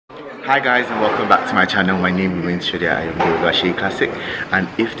Hi guys, and welcome back to my channel. My name remains Ayomide, seyiclassic, and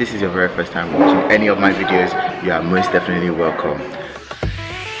if this is your very first time watching any of my videos, you are most definitely welcome.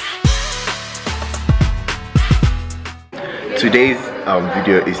 Today's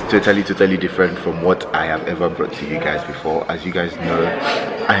video is totally different from what I have ever brought to you guys before. As you guys know,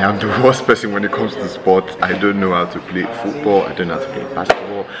 I am the worst person when it comes to sports. I don't know how to play football, I don't know how to play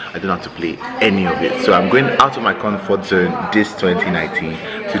basketball, I don't know how to play any of it. So I'm going out of my comfort zone this 2019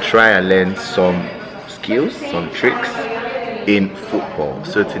 to try and learn some skills, some tricks in football.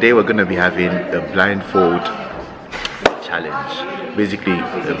 So today we're going to be having a blindfold challenge, basically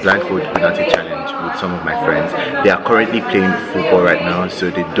a blindfold penalty challenge with some of my friends. They are currently playing football right now, so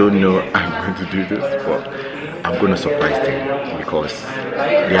they don't know I'm going to do this, but I'm going to surprise them because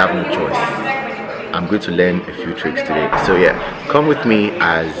they have no choice. I'm going to learn a few tricks today. So yeah, come with me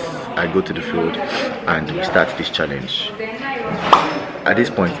as I go to the field and we start this challenge. At this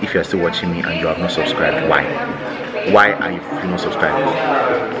point, if you are still watching me and you have not subscribed, why are you not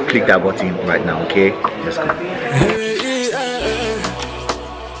subscribed? Click that button right now, okay? Let's go.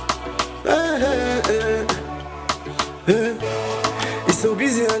 It's so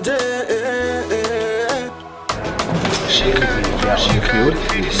busy on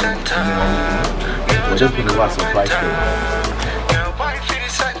We're just going to watch some price game.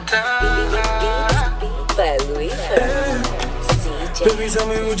 Baby, tell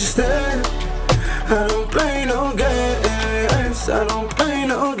me would you stay? I don't play no games. I don't play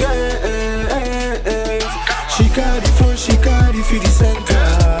no games. She got it front, she got it for the center.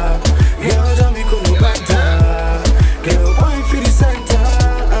 Girl, tell me come back. Girl, why for the center?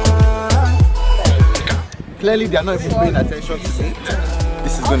 Clearly they are not even paying attention to me.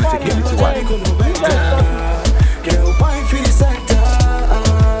 This is going to take a little while. Girl, why for the center?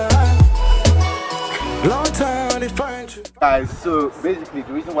 Long time they find you. Guys, so basically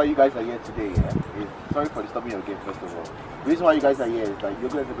the reason why you guys are here today is, sorry for disturbing your game first of all. The reason why you guys are here is that you're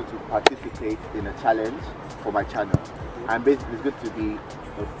going to be able to participate in a challenge for my channel. And basically it's going to be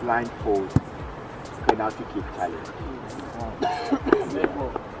a blindfold penalty kick challenge.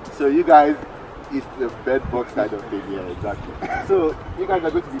 So you guys, it's the bed box kind of thing, yeah, exactly. So you guys are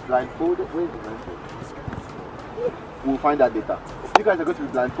going to be blindfolded. Where is the blindfold? We'll find that later. You guys are going to be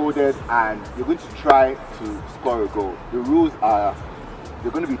blindfolded and you're going to try to score a goal. The rules are, there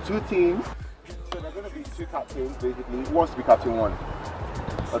are going to be two teams. So there are going to be two captains basically. Who wants to be captain one?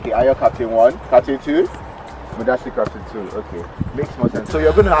 Okay, are you captain one? Captain two? Mudasir captain two. Okay, makes more sense. So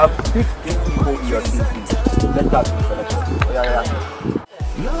you're going to have 16 people in your team. Let's start the selection. Oh, yeah.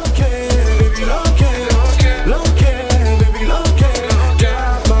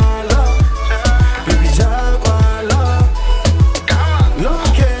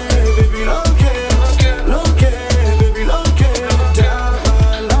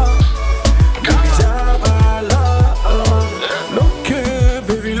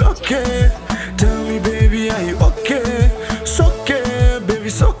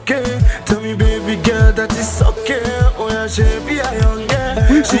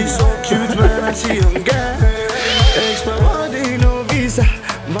 She's so cute, man, and she young girl. Extra no visa.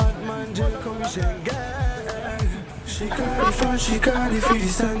 Madman, jail commission girl. She got it front, she got it for the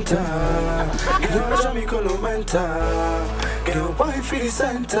center. Girl, show me no mental. Girl, why for the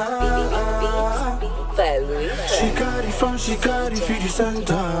center? She got it front, she got it for the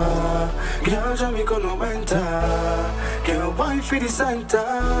center. Girl, show me no mental. Girl, why for the center?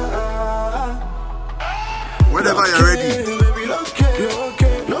 Whenever you're ready. Baby,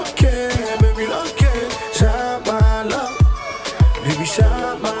 look it, baby, look it. Shout my love, baby,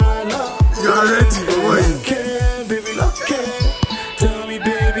 shout my love. You're ready, boy. Okay, baby, look it. Tell me,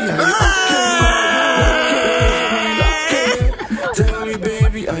 baby, are you okay? Tell me,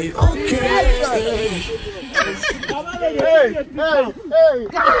 baby, are you okay? Hey!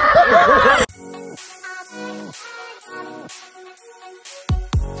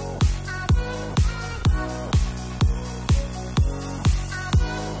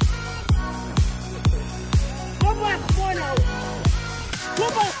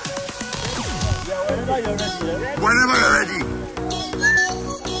 Whenever you're ready.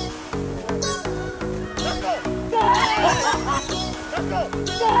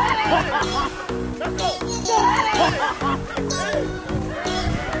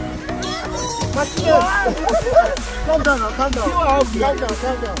 Martinez! Calm down.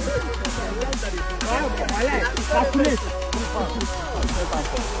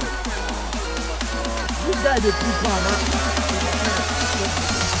 This guy is a big man,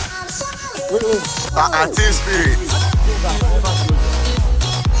 Team spirit.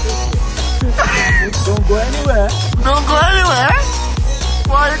 Don't go anywhere. Don't go anywhere?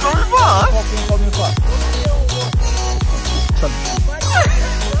 Why are you going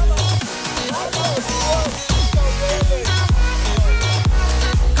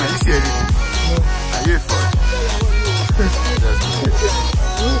Can you see anything? No. Are you for?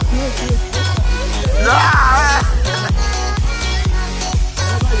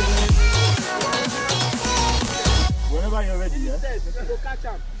 Whenever you're ready, yeah? Go catch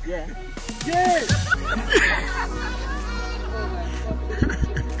him. Yeah. Yes!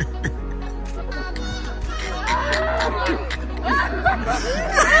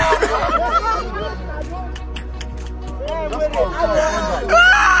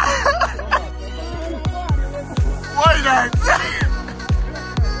 Why not?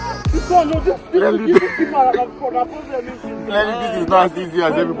 This is not as easy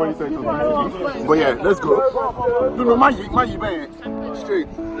as everybody said. But yeah, let's go. No, man, straight.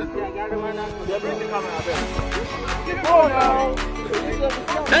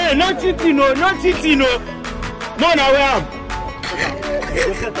 Hey, no cheating, no, no cheating, no. No, no, where am?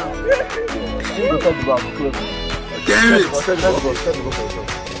 Damn it!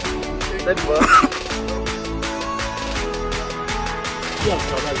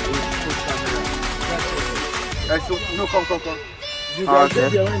 Let's go. No, come. You guys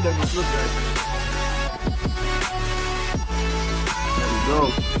get behind them, it's not right. There we go.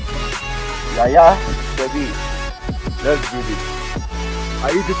 Yeah, baby. Let's do this.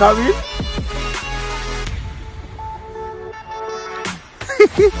 Are you determined?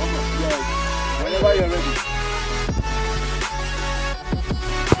 Whenever you're ready.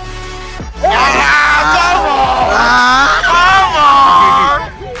 Come on!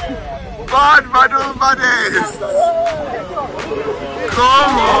 Badness!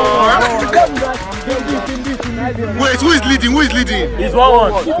 Come on! Wait, who is leading? It's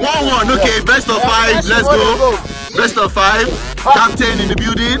 1-1. 1-1, okay, best of 5, let's go. Best of 5, captain in the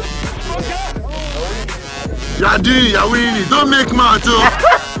building. You're winning it. Don't make mouth too.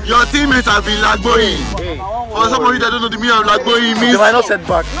 Your teammates have been lagboing. For some of you that don't know the meaning of lagboing means... They might not set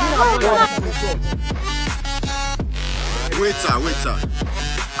back. Wait, sir.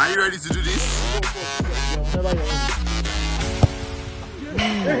 Are you ready to do this?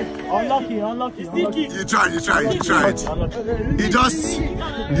 Unlucky. You tried. He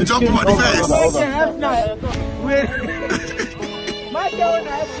jumped over the fence.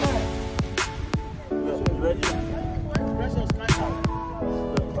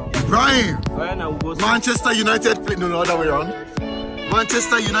 Ibrahim, Manchester United player. No, other way around.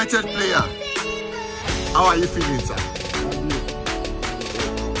 Manchester United player. How are you feeling, sir?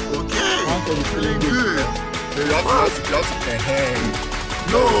 Okay, feeling good. You have to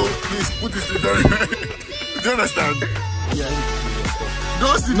No, please put this in very. Do you understand? Yeah.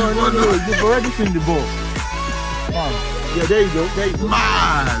 Don't see the ball. No, you've already seen the ball. Yeah, there you go.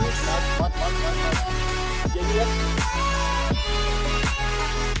 Man.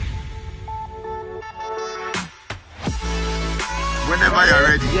 Whenever you're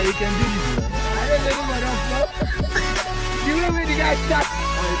ready. Yeah, you can do this. You know where the guy starts.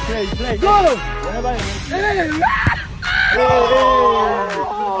 Play. Go! Whenever you're ready.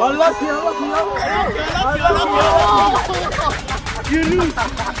 Unlucky. You lose.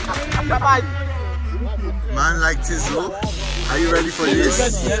 Man like Tizzle, are you ready for this?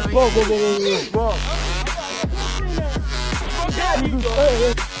 Go.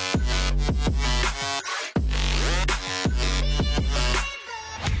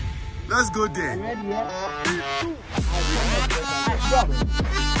 Let's go there. Ready, yeah?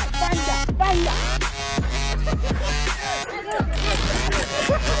 Banga.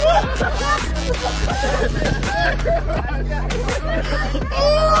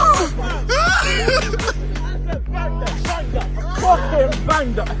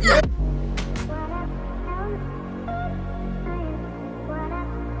 Banga.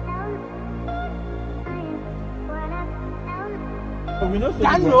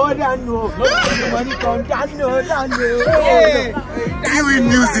 Dano. Money come, Dano. Doing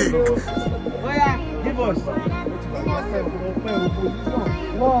music. Give us.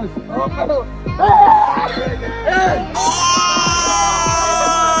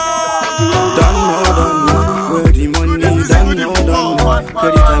 Dano, where the money, Dano,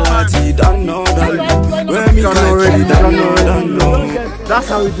 credit alati, Dano, where me can already, Dano. That's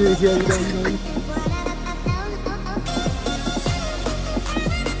how we do it here, you know.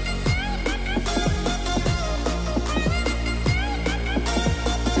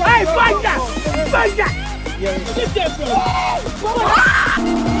 Hey, banga! Yeah. Get that, bro!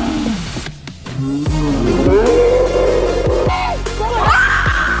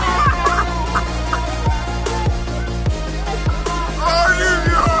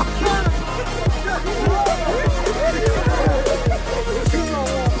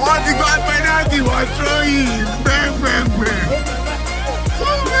 was throwing. Bang, bang, bang.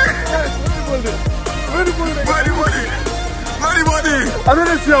 Body. I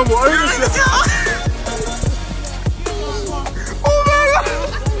don't see him.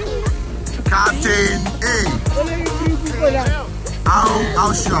 Captain, hey. How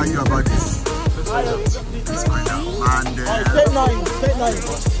sure are you about this? Let's find out. And Stay nine.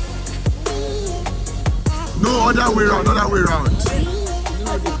 no other way round.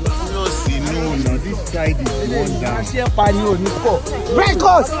 No, this side is one down.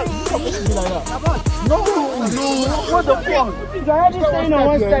 Records! No! What the fuck? He's already staying on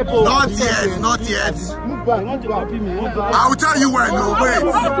one step. Not yet. I will tell you when. No, wait.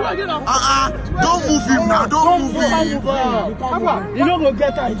 Don't move him now. Don't move him. You don't go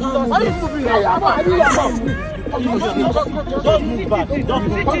get that. Why are you moving here? Don't move back.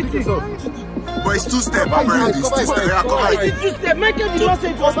 But it's 2 steps. It's 2 steps. It's 2 steps. Michael did not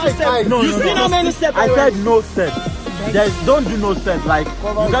say it was 2 steps. No. You see how many steps? I said no step. Don't do no step. Like you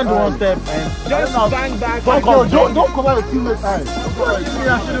can do 1 step and just bang back. Don't come out with teammates. I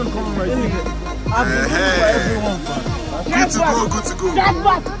shouldn't come with my teammates. I've been for everyone. Good to go.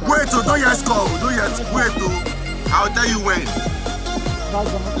 Wait, don't yet score. Wait, I'll tell you when.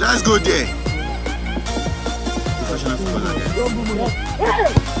 Let's go there. Professional footballer again.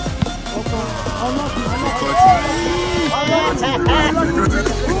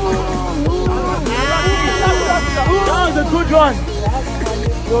 That was a good one.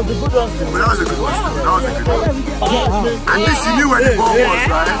 At least you knew where the ball was,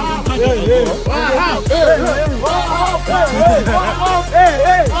 right?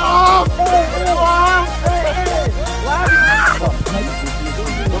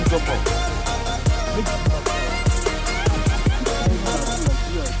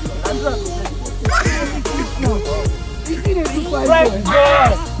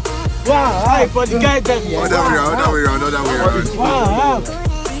 Wow, hey, for the guy that Other way around. Wow.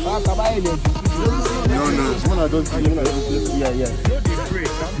 No. Yeah.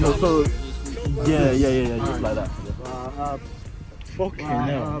 No, so yeah, just like that. Fucking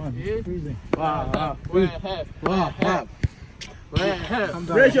hell.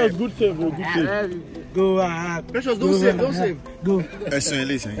 Precious, good save, Go. Precious, don't save. Go.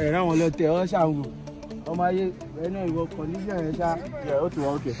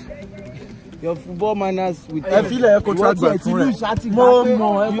 Okay. Your football manners with I feel like I contract back from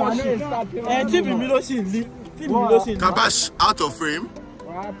Karbash out of frame.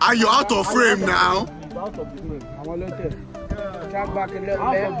 And you're out of frame now. Track back a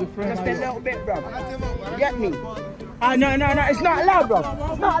little bit. Just a little bit, bro. Get me? No. It's not allowed, bro.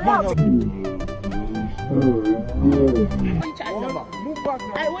 It's not allowed. Move back,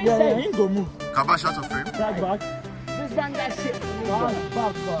 bro. Yeah, he go move. Karbash out of frame. Track back. Just bang that shit.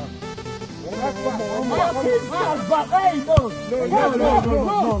 Back. Hey, no.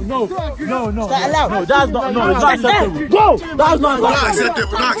 No. Is that allowed? No, that's not. No, it's not acceptable. Go. That's not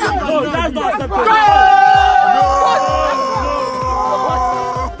acceptable. No, that's not acceptable.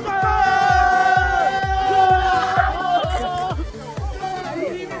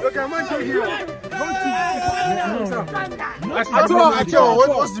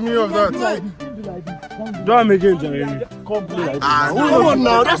 What's the meaning of that? Do I'm again, Jeremy. Come play like this. Come on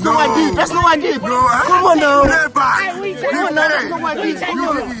now, that's not what I did. No, come on now. Play back. Come on now, that's not what I did.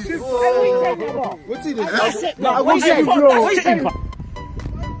 What's it?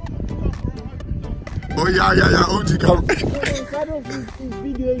 Oh yeah. OG come. He's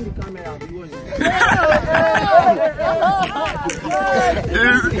videoing the camera.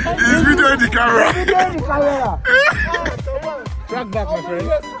 He's videoing the camera. Track back, my friend.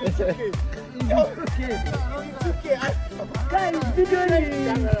 It's okay. Guys, videoing the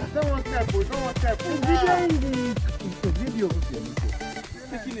camera. Don't want step. He's videoing the video.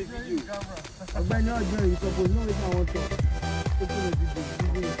 Taking a video. By now, you're supposed to know if I want to. Taking a video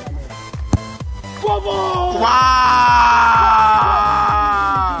camera. Wow!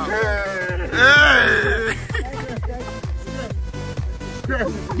 Hey!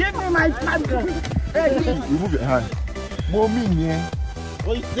 Give me my camera. Remove your hand. Mommy, yeah.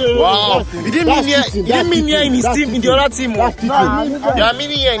 Wow! You didn't mean here in his team, in the other team. That's cheating. You are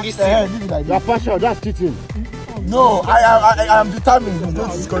meaning here in this team. That's partial. That's cheating. No, I am determined. You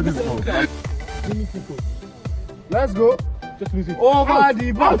don't score this ball. Let's go. Just music. Over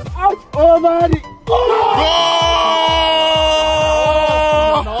the ball. Over the.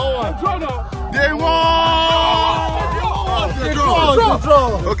 They won!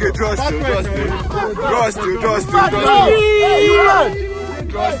 Draw. Okay, draw still.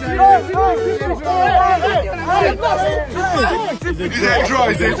 It's a draw.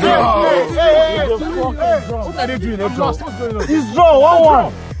 What are they doing? It's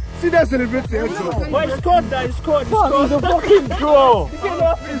draw, 1-1. See that celebrating. But it's scored that, it's scored. It's a fucking draw. So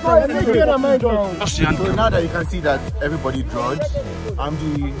now that you can see that everybody drawed, I'm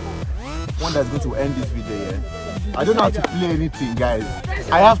the one that's going to end this video here. I don't know how to play anything, guys.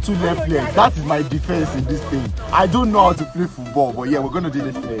 I have 2 left legs. That is my defense in this thing. I don't know how to play football, but yeah, we're going to do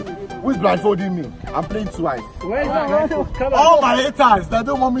this today. Who's blindfolding me? I'm playing twice. All my haters that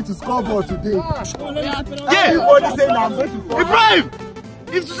don't want me to score goal today. Everybody saying I'm going to score. Ibrahim!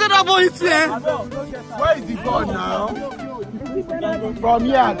 If you say that ball is here. Where is the ball now? From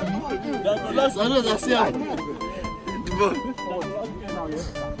here.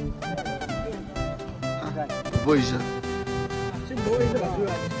 Boys.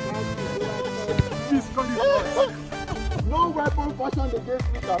 No weapon fashioned against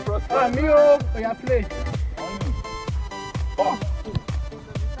me can prosper. play.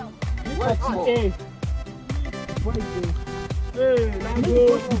 Where's the ball? Hey, now go.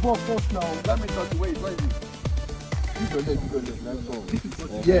 Let me touch. Wait.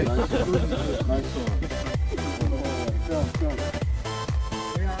 Yeah. Nice one.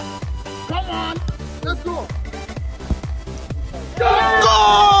 Come on. Let's go. Go!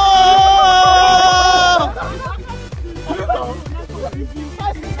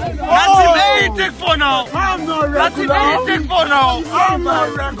 That's it, take for now. I'm not regular. That's it, take for now. I'm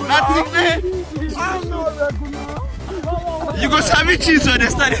not regular. That's it, I'm not regular. you go Sabi cheese when they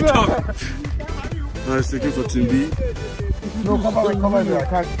start to talk. Nice, taking for Team B. No, cover it.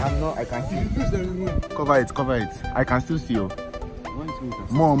 I can't see. Cover it. I can still see you.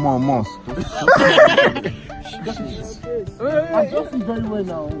 More. I just see very well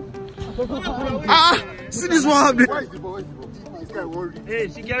now. See this one happening. Where is the ball? This guy worried. Hey,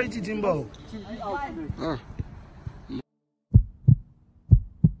 security Timbo.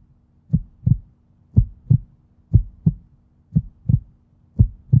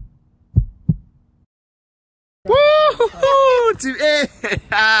 Woo! Team A.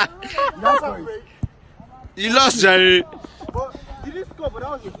 You lost, Jerry. Did he score? But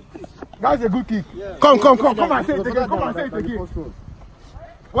that was a good kick. That's a good kick. Yeah. Come and say it again.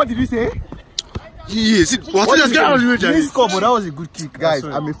 What did you say? Yes, Martinez get out of the way, He didn't Jerry. score, but that was a good kick. Guys,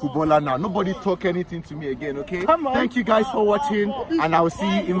 I'm a footballer now. Nobody talk anything to me again, okay? Thank you guys for watching, and I will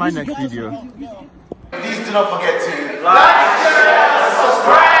see you in my next video. Please do not forget to like, share,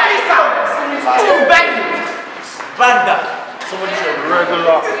 subscribe. Banda.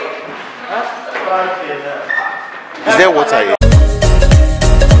 Is there water here?